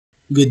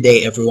Good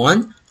day,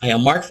 everyone. I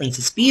am Mark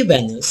Francis P.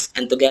 Venus,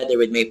 and together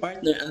with my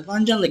partner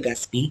Alvanjan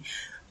Legaspi,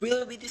 we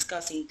will be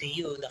discussing to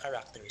you the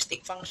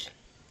characteristic function.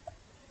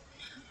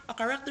 A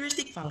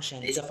characteristic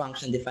function is a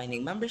function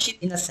defining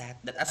membership in a set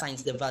that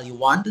assigns the value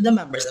 1 to the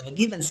members of a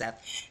given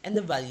set and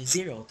the value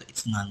 0 to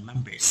its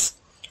non-members.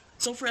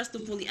 So for us to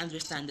fully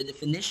understand the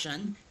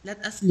definition, let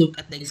us look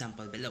at the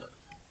example below.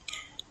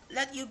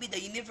 Let U be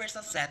the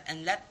universal set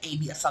and let A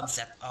be a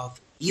subset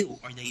of U,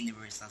 or the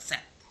universal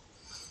set.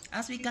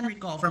 As we can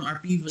recall from our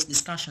previous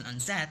discussion on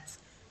sets,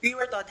 we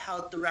were taught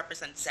how to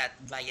represent set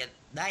via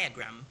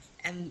diagram,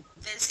 and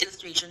this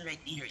illustration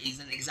right here is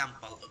an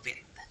example of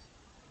it.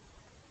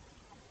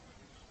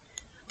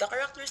 The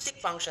characteristic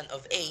function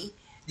of A,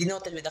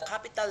 denoted with a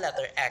capital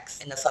letter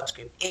X and a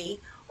subscript A,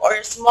 or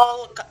a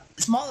small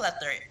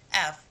letter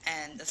f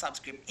and a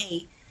subscript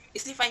A,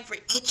 is defined for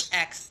each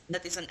X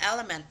that is an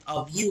element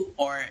of U,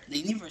 or the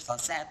universal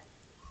set,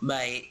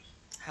 by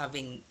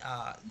having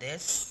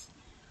this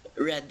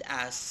read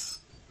as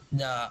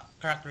the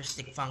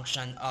characteristic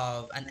function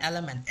of an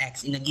element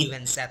X in a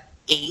given set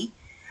A,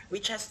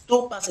 which has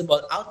two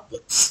possible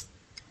outputs.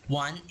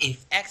 One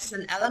if X is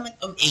an element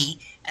of A,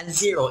 and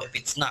 0 if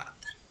it's not.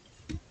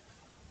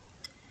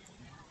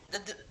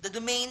 The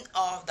domain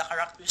of the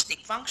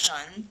characteristic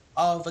function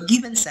of a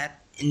given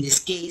set, in this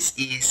case,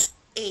 is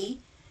A,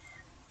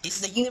 is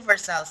the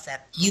universal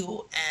set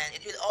U, and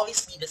it will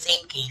always be the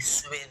same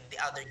case with the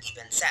other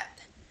given set.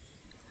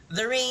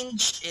 The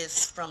range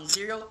is from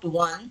 0 to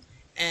 1,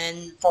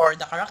 and for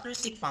the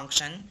characteristic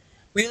function,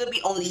 we will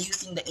be only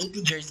using the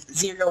integers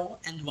 0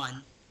 and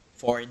 1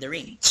 for the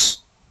range.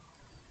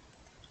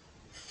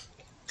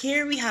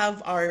 Here we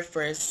have our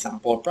first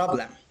sample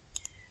problem.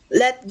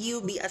 Let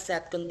U be a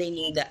set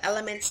containing the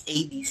elements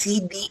A, B, C,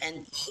 D,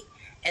 and E,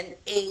 and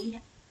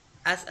A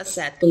as a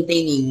set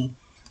containing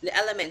the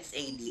elements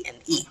A, B, and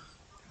E.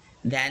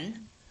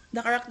 Then,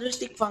 the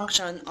characteristic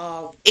function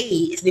of A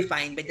is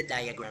defined by the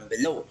diagram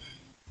below.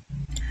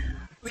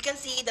 We can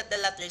see that the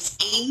letters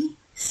A,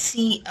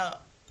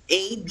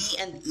 B,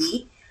 and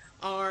E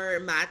are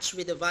matched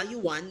with the value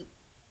 1,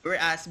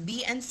 whereas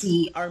B and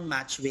C are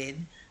matched with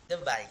the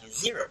value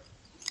 0.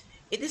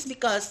 It is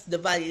because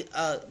the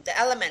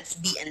elements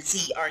B and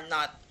C are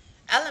not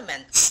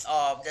elements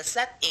of the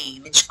set A,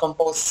 which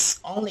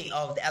composes only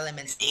of the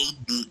elements A,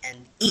 B,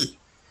 and E.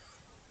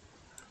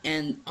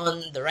 And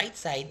on the right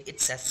side, it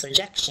says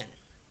surjection.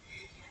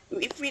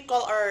 If we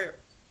recall our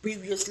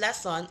previous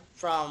lesson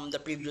from the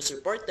previous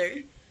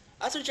reporter,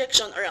 a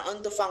surjection or an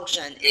onto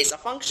function is a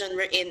function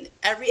wherein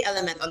every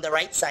element on the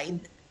right side,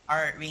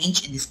 our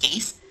range in this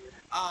case,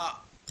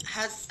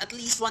 has at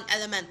least one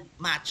element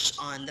matched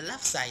on the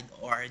left side,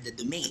 or the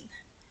domain.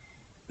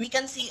 We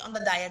can see on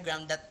the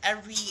diagram that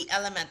every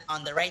element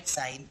on the right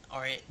side,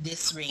 or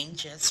these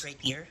ranges right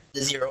here,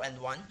 the 0 and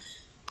 1,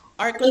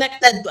 are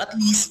connected to at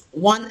least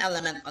one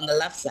element on the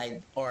left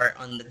side, or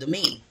on the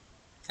domain.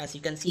 As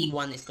you can see,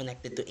 1 is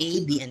connected to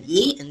A, B, and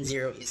E, and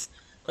 0 is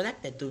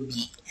connected to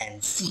B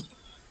and C.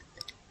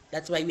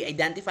 That's why we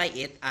identify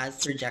it as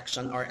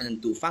surjection or an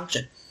onto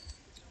function.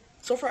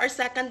 So for our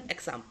second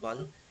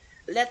example,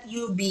 let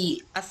U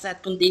be a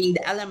set containing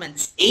the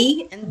elements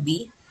A and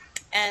B,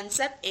 and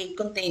set A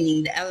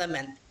containing the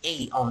element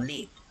A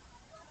only.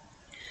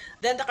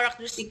 Then the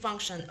characteristic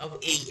function of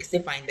A is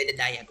defined by the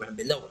diagram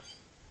below.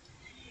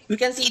 We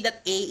can see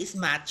that A is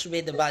matched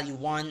with the value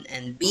 1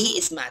 and B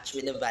is matched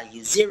with the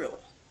value 0.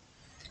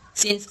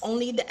 Since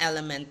only the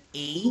element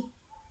A,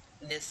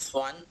 this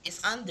one,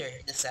 is under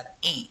the set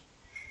A.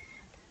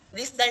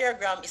 This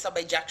diagram is a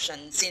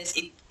bijection since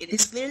it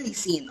is clearly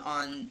seen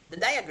on the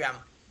diagram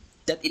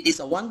that it is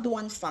a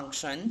one-to-one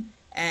function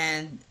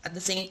and at the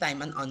same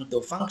time an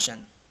onto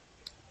function.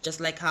 Just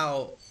like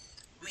how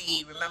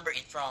we remember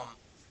it from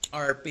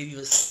our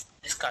previous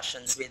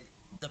discussions with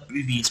the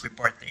previous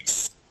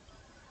reporters.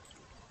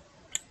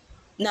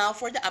 Now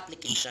for the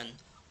application.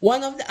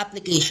 One of the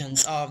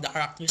applications of the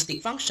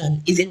characteristic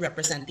function is in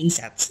representing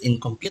sets in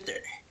computer.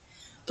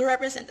 To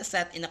represent a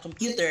set in a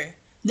computer,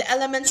 the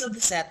elements of the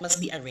set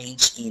must be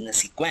arranged in a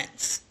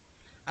sequence.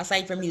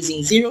 Aside from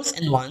using zeros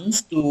and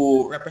ones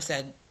to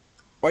represent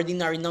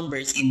ordinary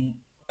numbers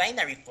in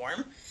binary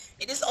form,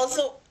 it is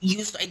also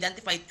used to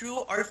identify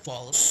true or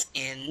false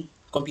in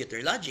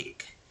computer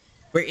logic,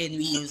 wherein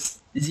we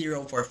use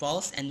 0 for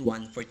false and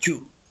 1 for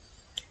true.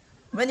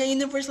 When a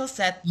universal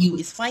set U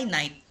is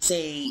finite,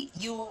 say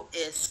U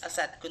is a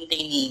set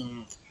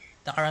containing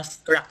the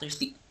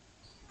characteristic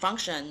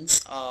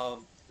functions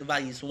of the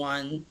values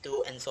 1,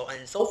 2, and so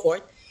on and so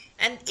forth,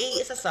 and A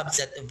is a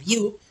subset of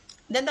U,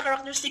 then the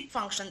characteristic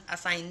function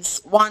assigns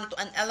 1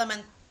 to an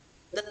element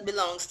that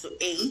belongs to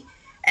A,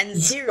 and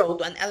 0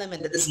 to an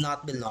element that does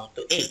not belong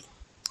to A.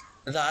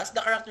 Thus,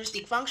 the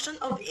characteristic function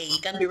of A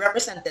can be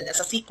represented as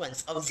a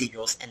sequence of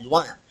zeros and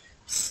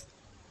ones.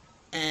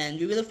 And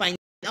we will find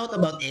out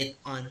about it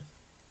on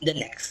the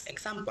next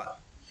example.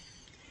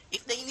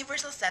 If the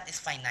universal set is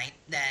finite,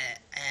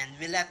 and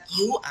we let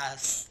U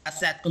as a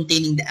set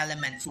containing the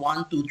elements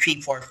 1, 2,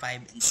 3, 4,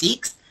 5, and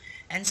 6,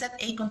 and set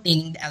A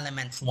containing the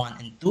elements 1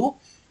 and 2,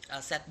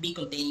 set B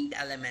containing the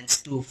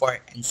elements 2, 4,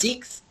 and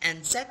 6,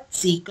 and set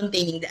C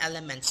containing the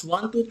elements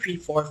 1, 2, 3,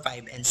 4,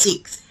 5, and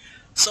 6.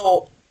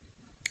 So,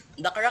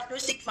 the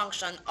characteristic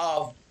function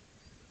of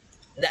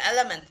the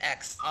element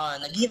x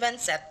on a given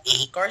set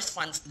A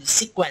corresponds to the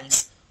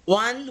sequence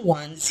 1,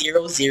 1,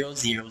 0, 0,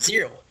 0,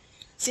 0.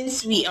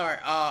 Since we are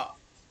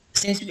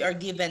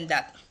given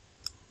that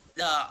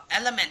the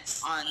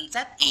elements on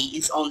set A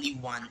is only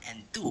 1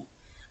 and 2.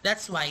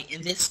 That's why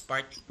in this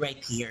part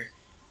right here,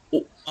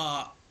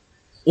 uh,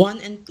 1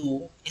 and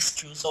 2 is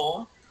true,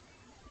 so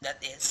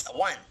that is a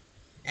 1.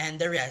 And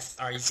the rest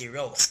are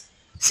zeros.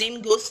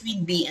 Same goes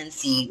with B and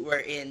C,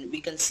 wherein we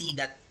can see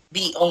that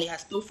B only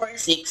has 2, 4,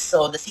 6,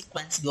 so the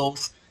sequence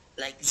goes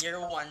like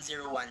 0, 1,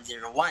 0, 1,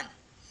 0, 1.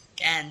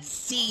 And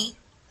C,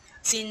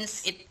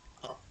 since it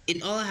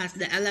all has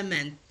the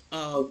element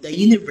of the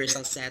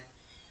universal set,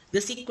 the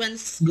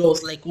sequence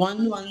goes like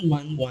 1, 1,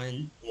 1,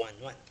 1, 1,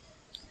 1.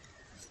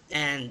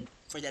 And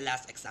for the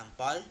last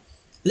example,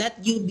 let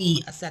U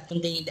be a set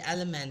containing the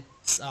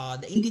elements,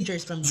 the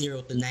integers from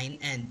 0 to 9,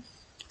 and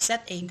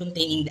set A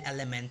containing the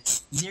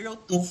elements 0,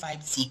 2,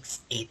 5,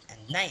 6, 8,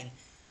 and 9.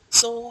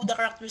 So the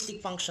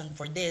characteristic function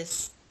for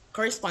this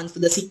corresponds to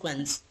the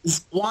sequence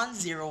 1,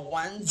 0,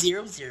 1,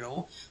 0,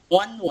 0,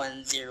 1,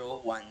 1,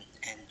 0, 1,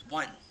 and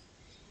 1.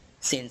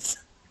 Since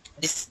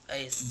this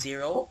is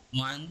 0,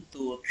 1,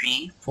 2,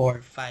 3,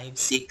 4, 5,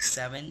 6,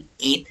 7,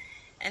 8,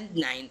 and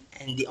 9,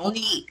 and the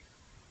only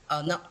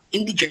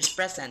integers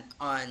present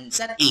on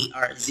set A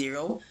are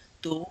 0,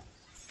 2,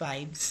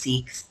 5,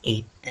 6,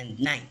 8, and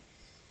 9.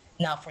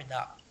 Now for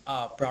the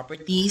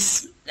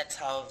properties, let's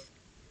have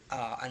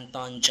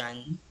Anton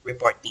Jan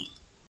reporting.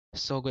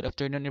 So good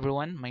afternoon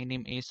everyone, my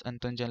name is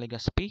Anton Jan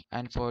Legaspi,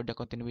 and for the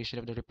continuation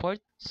of the report,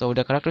 so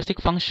the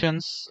characteristic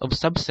functions of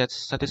subsets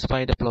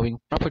satisfy the following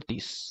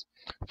properties.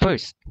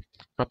 First,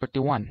 property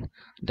 1,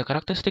 the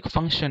characteristic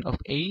function of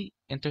A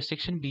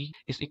intersection B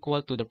is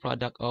equal to the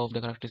product of the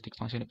characteristic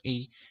function of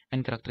A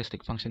and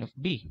characteristic function of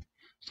B.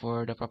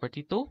 For the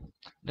property 2,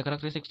 the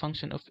characteristic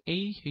function of A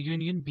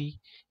union B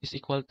is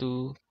equal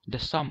to the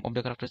sum of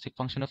the characteristic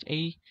function of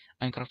A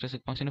and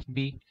characteristic function of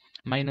B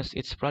minus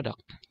its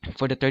product.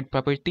 For the third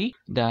property,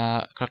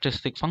 the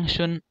characteristic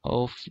function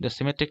of the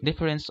symmetric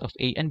difference of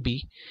A and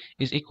B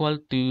is equal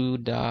to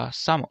the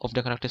sum of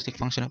the characteristic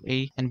function of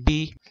A and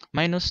B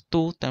minus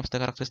 2 times the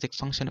characteristic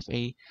function of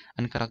A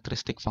and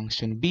characteristic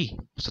function B.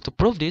 So to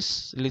prove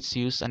this, let's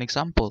use an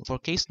example. For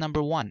case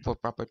number 1, for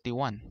property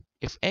 1,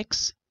 if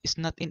X is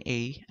not in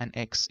A and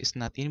X is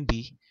not in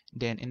B,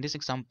 then in this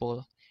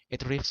example,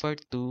 it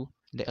referred to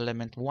the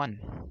element 1.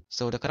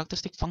 So the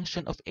characteristic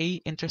function of A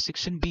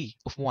intersection B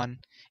of 1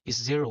 is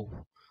 0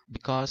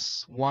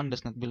 because 1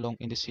 does not belong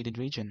in the shaded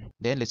region.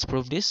 Then let's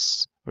prove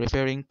this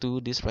referring to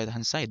this right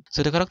hand side.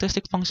 So the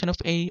characteristic function of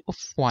A of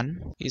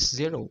 1 is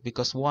 0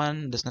 because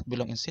 1 does not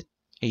belong in set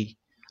A.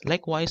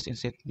 Likewise in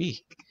set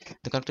B,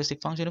 the characteristic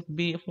function of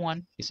B of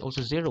 1 is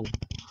also 0.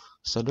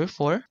 So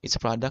therefore, its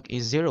product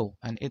is 0,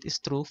 and it is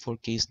true for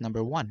case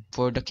number 1.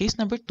 For the case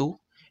number 2,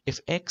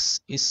 if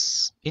X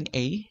is in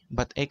A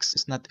but X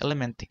is not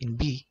element in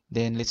B,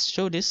 then let's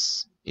show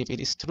this if it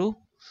is true.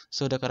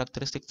 So the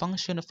characteristic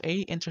function of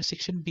A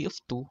intersection B of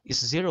 2 is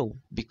 0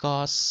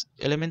 because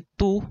element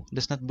 2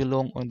 does not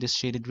belong on this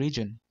shaded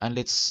region. And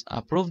let's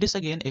prove this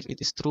again if it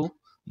is true.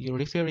 You're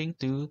referring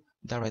to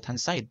the right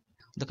hand side.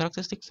 The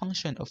characteristic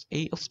function of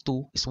A of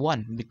 2 is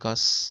 1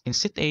 because in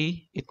set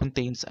A, it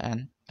contains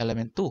an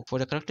element 2. For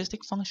the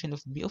characteristic function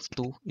of B of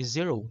 2 is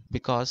 0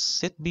 because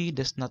set B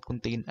does not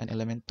contain an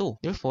element 2.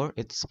 Therefore,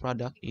 its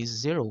product is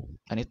 0,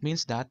 and it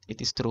means that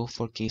it is true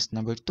for case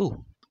number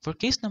 2. For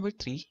case number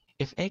 3,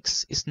 if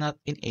X is not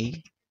in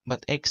A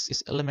but X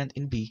is element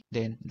in B,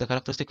 then the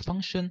characteristic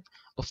function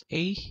of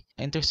A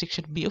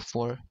intersection B of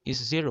 4 is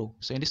 0.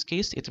 So in this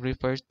case, it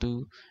refers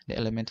to the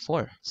element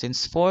 4.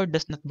 Since 4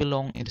 does not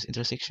belong in this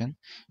intersection,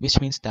 which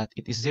means that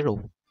it is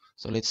 0.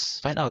 So let's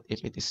find out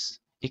if it is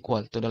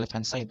equal to the left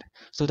hand side.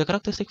 So the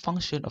characteristic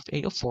function of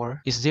A of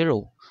 4 is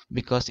 0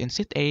 because in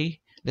set A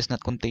does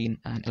not contain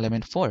an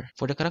element 4.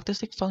 For the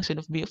characteristic function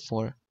of B of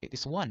 4, it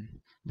is 1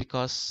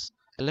 because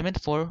element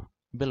 4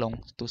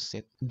 belongs to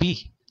set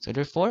B. So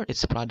therefore,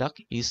 its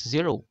product is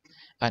 0,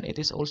 and it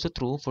is also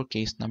true for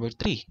case number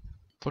 3.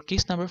 For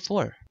case number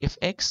 4, if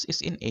X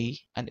is in A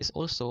and is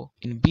also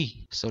in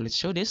B, so let's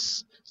show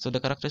this. So the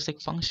characteristic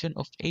function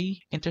of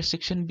A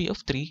intersection B of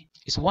 3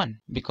 is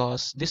 1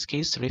 because this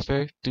case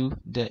refers to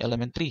the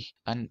element 3,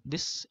 and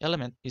this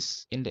element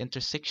is in the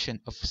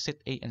intersection of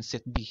set A and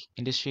set B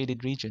in this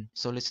shaded region.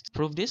 So let's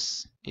prove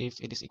this if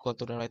it is equal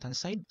to the right hand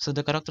side. So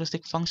the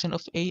characteristic function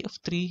of A of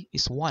 3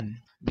 is 1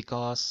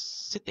 because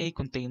set A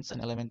contains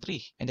an element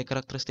 3, and the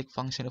characteristic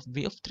function of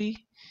B of 3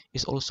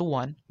 is also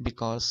 1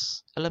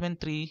 because element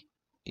 3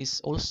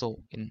 is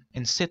also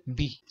in set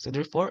B. So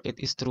therefore, it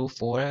is true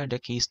for the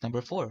case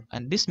number 4.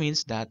 And this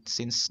means that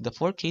since the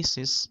 4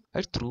 cases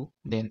are true,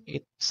 then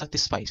it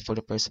satisfies for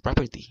the first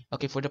property.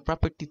 Okay, for the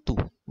property 2,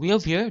 we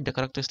have here the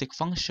characteristic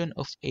function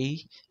of A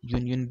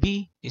union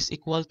B is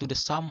equal to the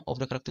sum of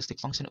the characteristic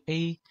function of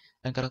A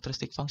and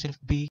characteristic function of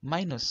B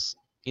minus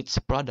its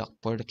product.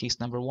 For the case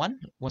number 1,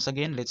 once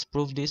again, let's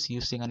prove this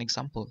using an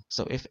example.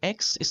 So if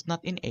x is not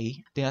in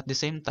A, then at the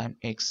same time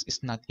x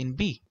is not in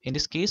B. In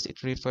this case,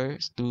 it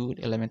refers to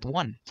the element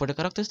 1. For the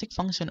characteristic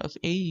function of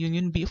A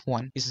union B of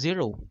 1 is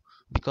 0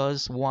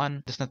 because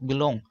 1 does not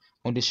belong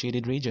on the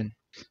shaded region.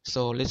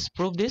 So let's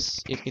prove this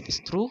if it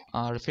is true,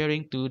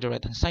 referring to the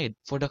right hand side.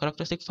 For the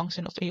characteristic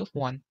function of A of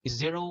 1 is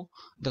 0,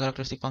 the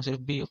characteristic function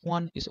of B of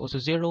 1 is also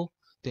 0,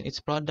 then its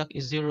product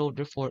is 0,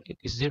 therefore it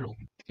is 0.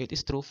 It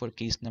is true for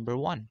case number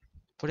 1.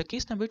 For the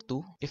case number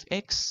 2, if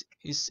x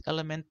is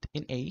element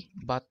in A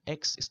but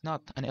x is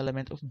not an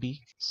element of B,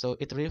 so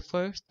it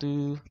refers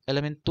to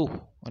element 2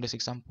 on this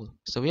example.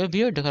 So we have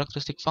here the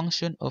characteristic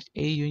function of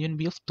A union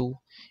B of 2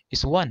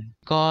 is 1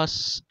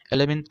 because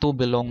element 2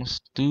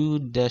 belongs to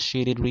the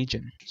shaded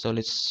region. So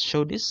let's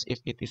show this if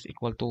it is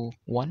equal to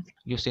 1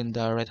 using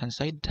the right hand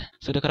side.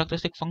 So the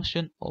characteristic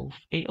function of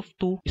A of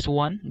 2 is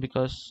 1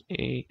 because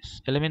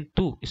element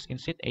 2 is in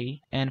set A,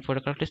 and for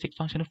the characteristic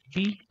function of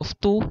B of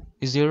 2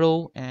 is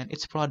 0 and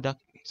its product,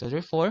 so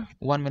therefore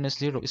 1 minus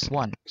 0 is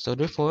 1, so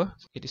therefore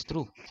it is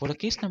true. For the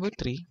case number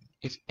 3,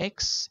 if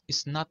x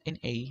is not in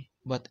A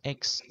but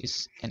x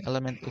is an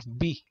element of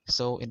B,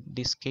 so in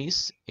this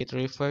case it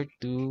referred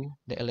to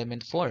the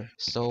element 4.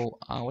 So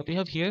what we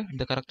have here,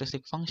 the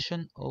characteristic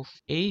function of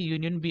A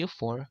union B of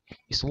 4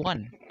 is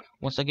 1,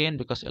 once again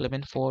because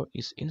element 4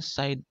 is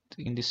inside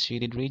in this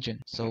shaded region.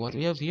 So what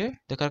we have here,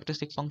 the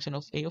characteristic function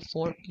of A of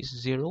 4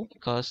 is 0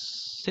 because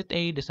set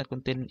A does not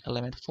contain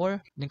element 4.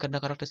 Then the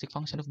characteristic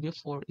function of B of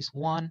 4 is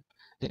 1,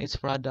 then its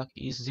product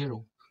is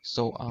 0.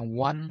 So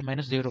 1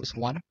 minus 0 is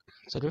 1,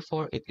 so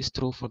therefore it is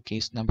true for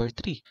case number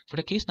 3. For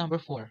the case number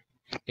 4,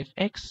 if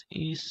x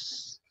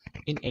is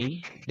in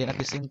A, then at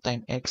the same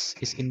time x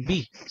is in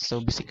B.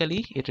 So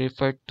basically it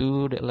referred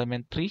to the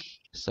element 3.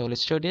 So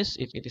let's show this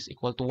if it is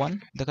equal to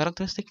 1. The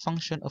characteristic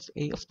function of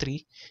A of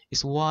 3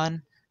 is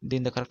 1,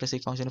 then the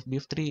characteristic function of B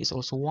of 3 is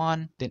also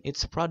 1, then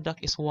its product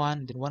is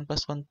 1, then 1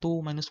 plus 1,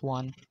 2 minus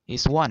 1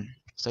 is 1.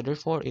 So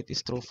therefore it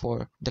is true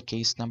for the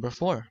case number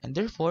 4. And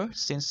therefore,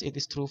 since it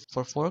is true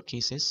for 4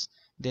 cases,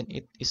 then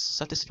it is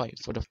satisfied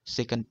for the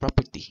second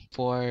property.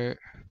 For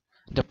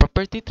the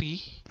property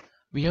 3,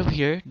 we have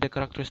here the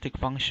characteristic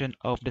function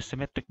of the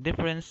symmetric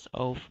difference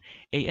of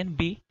A and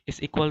B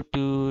is equal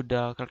to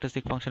the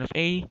characteristic function of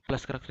A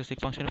plus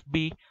characteristic function of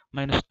B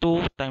minus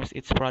 2 times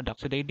its product.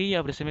 So the idea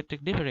of the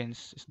symmetric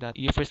difference is that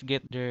you first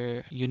get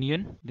their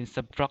union, then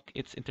subtract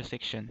its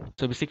intersection.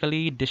 So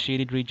basically, the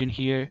shaded region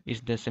here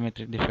is the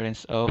symmetric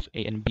difference of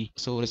A and B.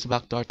 So let's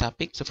back to our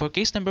topic. So for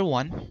case number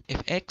 1,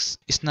 if x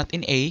is not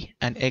in A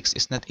and x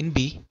is not in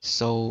B,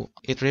 so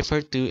it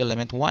referred to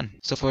element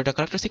 1. So for the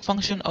characteristic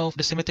function of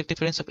the symmetric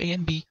difference of A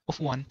and B of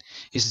 1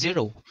 is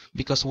 0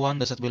 because 1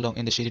 does not belong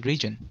in the shaded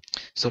region.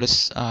 So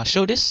let's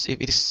show this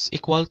if it is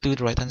equal to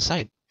the right hand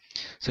side.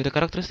 So the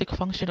characteristic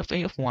function of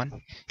A of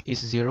 1 is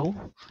 0,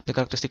 the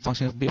characteristic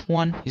function of B of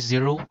 1 is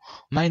 0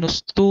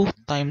 minus 2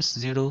 times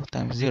 0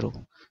 times 0.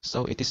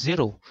 So it is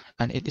 0,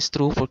 and it is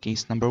true for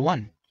case number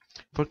 1.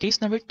 For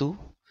case number 2,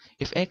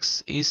 if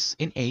x is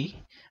in A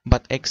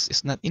but x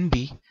is not in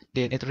B,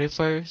 then it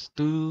refers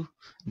to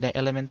the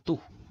element 2.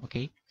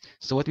 Okay,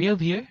 so what we have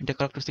here, the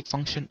characteristic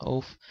function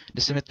of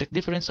the symmetric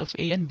difference of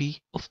A and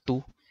B of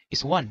 2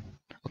 is 1.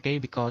 Okay,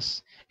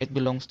 because it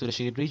belongs to the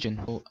shaded region.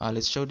 So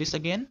let's show this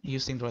again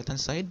using the right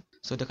hand side.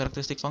 So the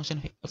characteristic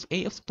function of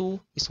A of 2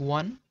 is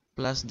 1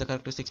 plus the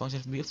characteristic function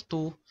of B of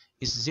 2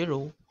 is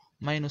 0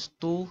 minus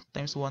 2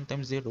 times 1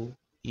 times 0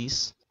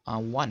 is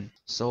 1.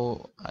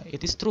 So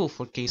it is true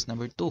for case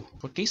number 2.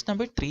 For case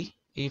number 3,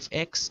 if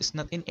x is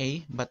not in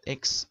A but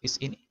x is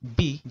in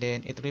B,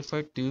 then it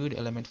referred to the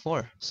element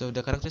 4. So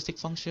the characteristic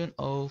function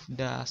of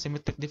the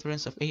symmetric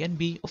difference of A and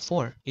B of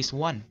 4 is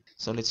 1.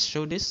 So let's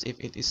show this if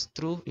it is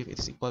true, if it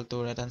is equal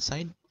to right hand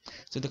side.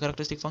 So the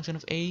characteristic function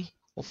of A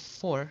of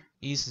 4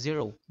 is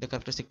 0. The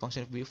characteristic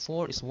function of B of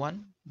 4 is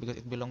 1 because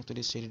it belongs to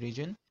this shaded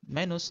region,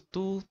 minus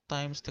 2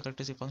 times the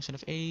characteristic function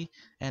of A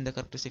and the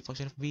characteristic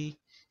function of B,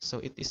 so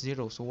it is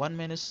 0. So 1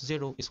 minus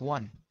 0 is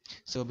 1.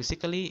 So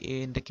basically,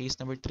 in the case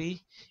number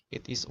 3,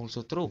 it is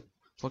also true.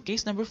 For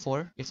case number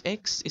 4, if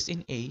x is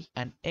in A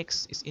and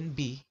x is in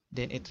B,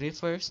 then it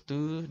refers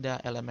to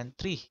the element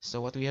 3. So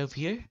what we have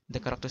here, the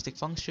characteristic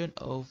function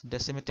of the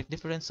symmetric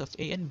difference of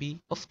A and B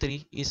of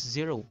 3 is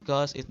 0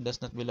 because it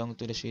does not belong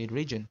to the shaded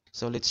region.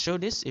 So let's show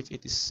this if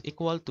it is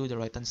equal to the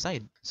right hand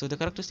side. So the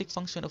characteristic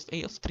function of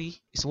A of 3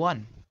 is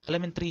 1.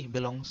 Element 3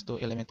 belongs to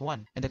element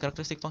 1. And the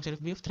characteristic function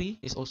of B of 3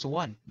 is also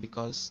 1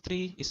 because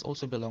 3 is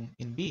also belong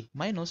in B.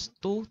 Minus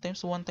 2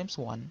 times 1 times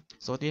 1.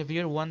 So what we have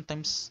here, 1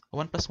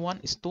 plus 1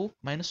 is 2,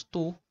 minus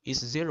 2 is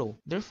 0.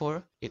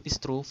 Therefore, it is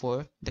true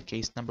for the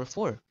case number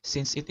 4.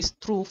 Since it is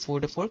true for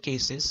the 4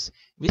 cases,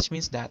 which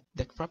means that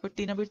the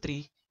property number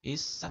 3 is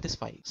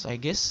satisfied. So I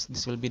guess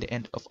this will be the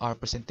end of our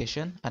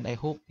presentation, and I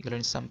hope you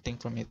learned something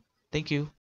from it. Thank you.